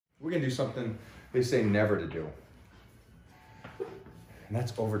We're gonna do something they say never to do. And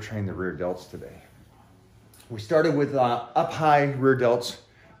that's overtrain the rear delts today. We started with up high rear delts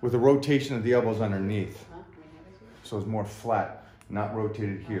with a rotation of the elbows underneath. So it's more flat, not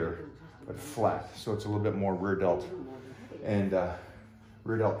rotated here, but flat. So it's a little bit more rear delt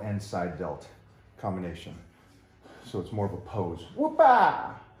and side delt combination. So it's more of a pose.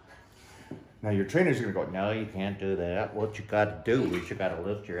 Whoop-ah! Now your trainers are gonna go, No, you can't do that. What you got to do is you got to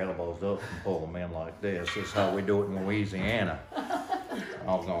lift your elbows up and pull them in like this. This is how we do it in Louisiana.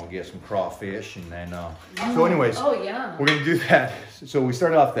 I was gonna get some crawfish and then. So anyways, Oh yeah. we're gonna do that. So we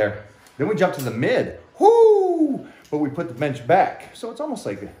started off there, then we jumped to the mid. Whoo! But we put the bench back. So it's almost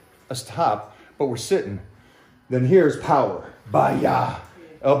like a stop, but we're sitting. Then here's power. Baya.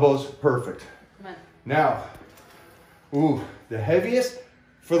 Elbows, perfect. Come on. Now, ooh, the heaviest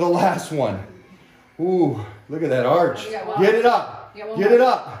for the last one. Ooh, look at that arch. You got one. Get it up. You got one Get more. it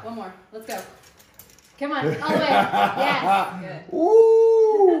up. One more. Let's go. Come on. All the way. Yes. Good.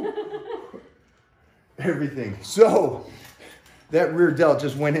 Ooh. Everything. So, that rear delt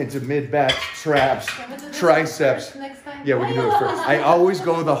just went into mid-back traps, triceps. Next time. Yeah, we can do it first. I always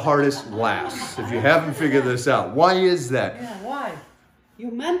go the hardest last. If you haven't figured this out. Why is that? Yeah, why?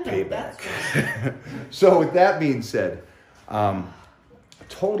 You meant it. That's why. So with that being said, a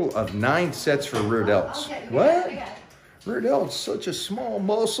total of 9 sets for rear delts. What? Rear delts, such a small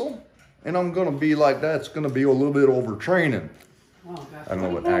muscle. And I'm gonna be like that. It's gonna be a little bit overtraining. Oh, gosh. I don't know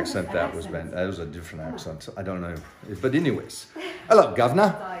what accent that was, Ben. That was a different accent. I don't know. But anyways, hello, governor.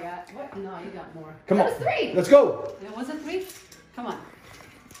 That's all I got. What? No, you got more. Come That on. was 3. Let's go. Was it 3? Come on.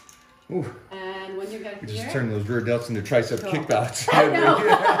 Ooh, And when you get we here. just turned those rear delts into tricep kickbacks.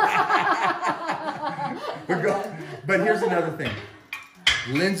 But here's another thing.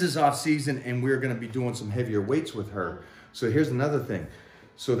 Lynn's is off season and we're gonna be doing some heavier weights with her. So here's another thing.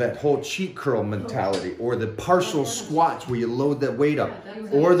 So that whole cheat curl mentality or the partial squats where you load that weight up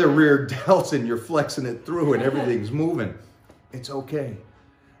or the rear delts and you're flexing it through and everything's moving. It's okay.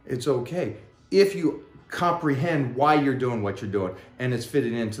 It's okay. If you comprehend why you're doing what you're doing and it's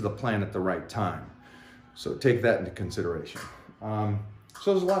fitting into the plan at the right time. So take that into consideration. So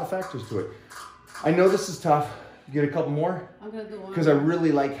there's a lot of factors to it. I know this is tough. You get a couple more? I'm going to do one. Because I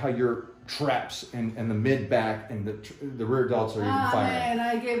really like how your traps and the mid back and the rear delts are even firing. Man,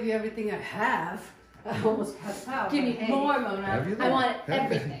 I gave you everything I have. I almost passed out. Give me more, Mona. Have you I though? want Have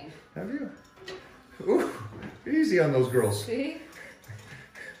you? everything. Have you? Ooh, easy on those girls. See?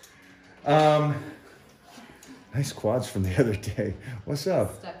 Nice quads from the other day. What's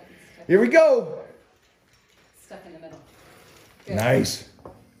up? Stuck Here we go. in the middle. Good. Nice.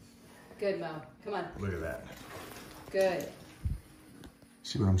 Good, Mo. Come on. Look at that. Good.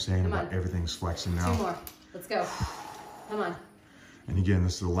 See what I'm saying Come about on. everything's flexing 2 now? more. Let's go. Come on. And again,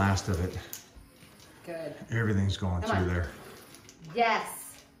 this is the last of it. Good. Everything's going Come through on. there. Yes.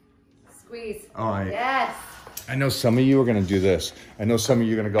 Squeeze. Oh, Yes. I know some of you are gonna do this. I know some of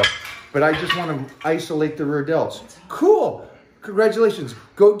you are gonna go, but I just wanna isolate the rear delts. Cool, congratulations,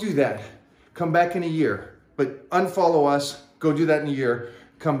 go do that. Come back in a year, but unfollow us, go do that in a year,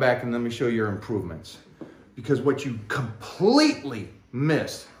 come back and let me show you your improvements. Because what you completely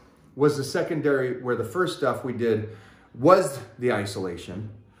missed was the secondary, where the first stuff we did was the isolation,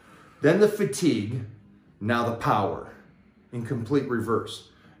 then the fatigue, now the power, in complete reverse.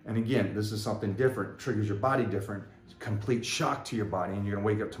 And again, this is something different, triggers your body different, it's a complete shock to your body, and you're gonna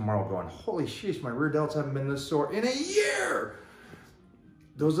wake up tomorrow going, holy sheesh, my rear delts haven't been this sore in a year.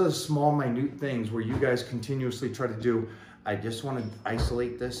 Those are the small, minute things where you guys continuously try to do, I just wanna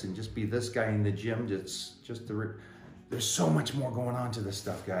isolate this and just be this guy in the gym, there's so much more going on to this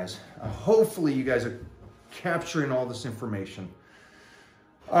stuff, guys. Hopefully you guys are capturing all this information.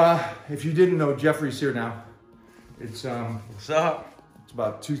 If you didn't know, Jeffrey's here now. It's What's up? It's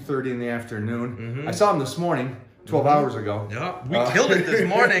about 2:30 in the afternoon. I saw him this morning, 12 hours ago. Yeah, we killed it this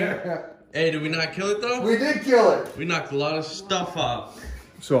morning. Hey, did we not kill it though? We did kill it. We knocked a lot of stuff up.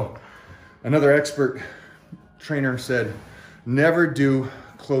 So, another expert trainer said, never do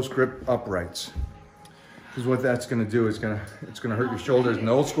close grip uprights. Because what that's gonna do is it's gonna hurt your shoulders. And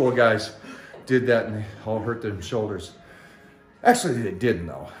the old school guys did that and they all hurt their shoulders. Actually, they didn't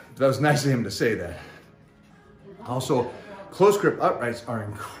though. That was nice of him to say that. Also, close grip uprights are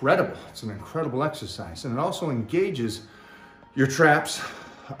incredible. It's an incredible exercise. And it also engages your traps,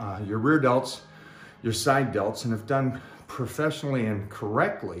 your rear delts, your side delts, and if done professionally and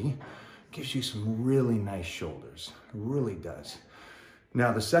correctly, gives you some really nice shoulders. It really does.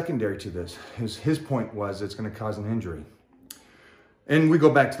 Now, the secondary to this, his point was it's gonna cause an injury. And we go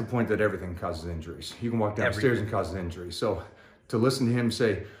back to the point that everything causes injuries. You can walk downstairs and cause an injury. So to listen to him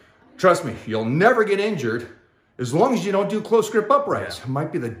say, Trust me, you'll never get injured as long as you don't do close grip uprights. It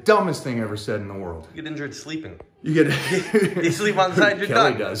might be the dumbest thing ever said in the world. You get injured sleeping. You get You sleep on the side, you're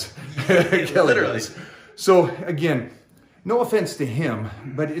Kelly done. does. Kelly Literally. does. So again, no offense to him,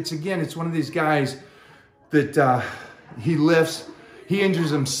 but it's one of these guys that he lifts, he injures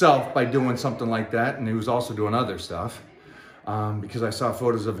himself by doing something like that, and he was also doing other stuff. Because I saw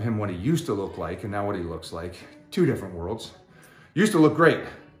photos of him what he used to look like and now what he looks like. Two different worlds. Used to look great,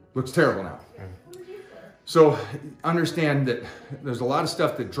 looks terrible now. So understand that there's a lot of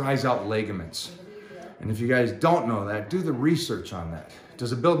stuff that dries out ligaments. And if you guys don't know that, do the research on that.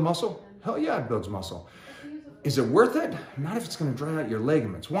 Does it build muscle? Hell yeah, it builds muscle. Is it worth it? Not if it's gonna dry out your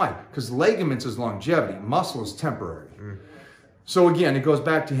ligaments. Why? Because ligaments is longevity, muscle is temporary. So again, it goes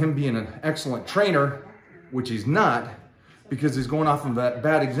back to him being an excellent trainer, which he's not, because he's going off of that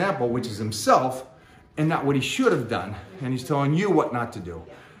bad example, which is himself, and not what he should have done. And he's telling you what not to do,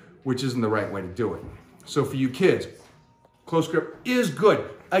 which isn't the right way to do it. So for you kids, close grip is good.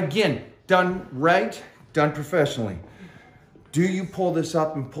 Again, done right, done professionally. Do you pull this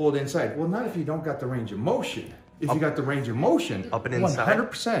up and pull it inside? Well, not if you don't got the range of motion. If you got the range of motion, Up and inside.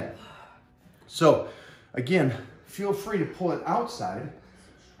 100%. So again, feel free to pull it outside.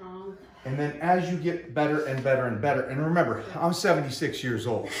 And then as you get better and better and better, and remember, I'm 76 years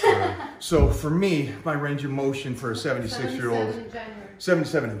old. So for me, my range of motion for a 76-year-old,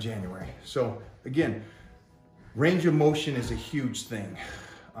 77 in January. So again, range of motion is a huge thing.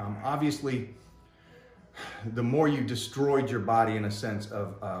 Obviously, the more you destroyed your body in a sense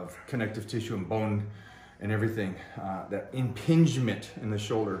of connective tissue and bone and everything, that impingement in the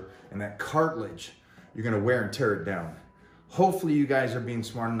shoulder and that cartilage, you're gonna wear and tear it down. Hopefully you guys are being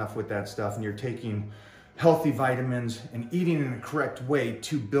smart enough with that stuff and you're taking healthy vitamins and eating in a correct way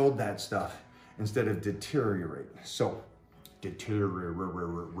to build that stuff instead of deteriorate. So,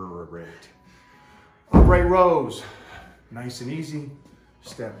 deteriorate. Upright rows, nice and easy.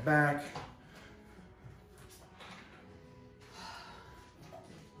 Step back.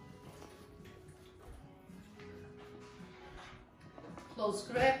 Close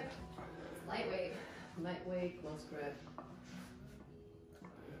grip. Lightweight. Lightweight, close grip.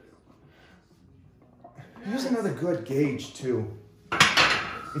 Here's another good gauge too.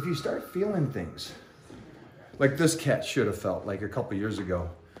 If you start feeling things, like this cat should have felt like a couple years ago.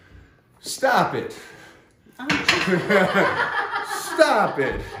 Stop it. Stop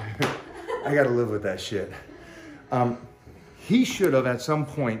it. I gotta live with that shit. He should have at some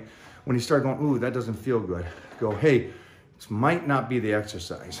point when he started going, ooh, that doesn't feel good, go, hey, it might not be the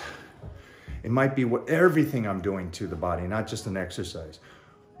exercise. It might be everything I'm doing to the body, not just an exercise.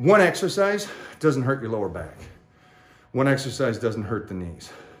 One exercise doesn't hurt your lower back. One exercise doesn't hurt the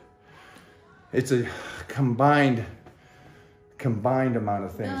knees. It's a combined amount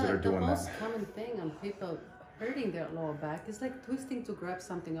of things that are doing The that. most common thing on people hurting their lower back is like twisting to grab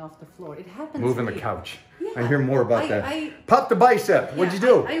something off the floor. It happens. Moving to the me. couch. Yeah. I hear more about I- that. Pop the bicep. What'd you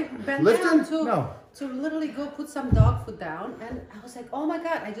do? I bent Lifting? down to, No. to literally go put some dog food down, and I was like, oh my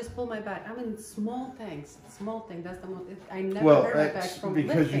God, I just pulled my back. I mean, small things. Small thing. That's the most, I never Well, hurt my back that's from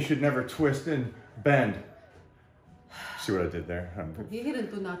because lifting. you should never twist and bend. See what I did there? You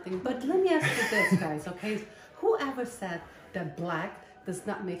didn't do nothing. But let me ask you this, guys, okay? Whoever said that black does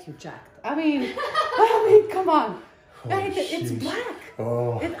not make you jacked? I mean, come on. Right? It's sheesh. black.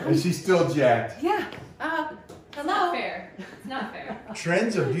 Oh, and she's still jacked. Yeah. It's not fair. It's not fair.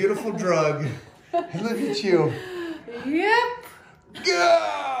 Trend's a beautiful drug. And look at you. Yep.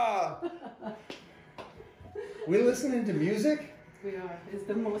 Gah! We listening to music? We are. It's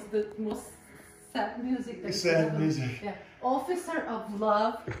the most sad music. That Sad you can music. Yeah. Officer of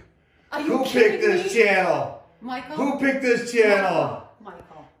Love. Are you Who kidding picked this me? channel? Michael. Who picked this channel?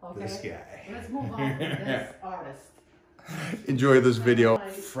 Michael. Okay. This guy. Let's move on from this artist. Enjoy this video.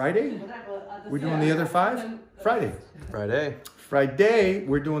 Friday? We're doing the other 5? Friday. Friday,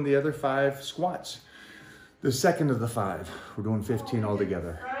 we're doing the other 5 squats. The second of the 5. We're doing 15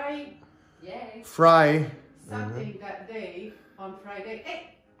 altogether. Friday. Yay. Fry. Something that day on Friday. Hey.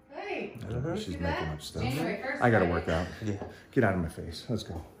 She's making up stuff. January 1st. I gotta Friday. work out. Yeah. Get out of my face. Let's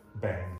go. Bang.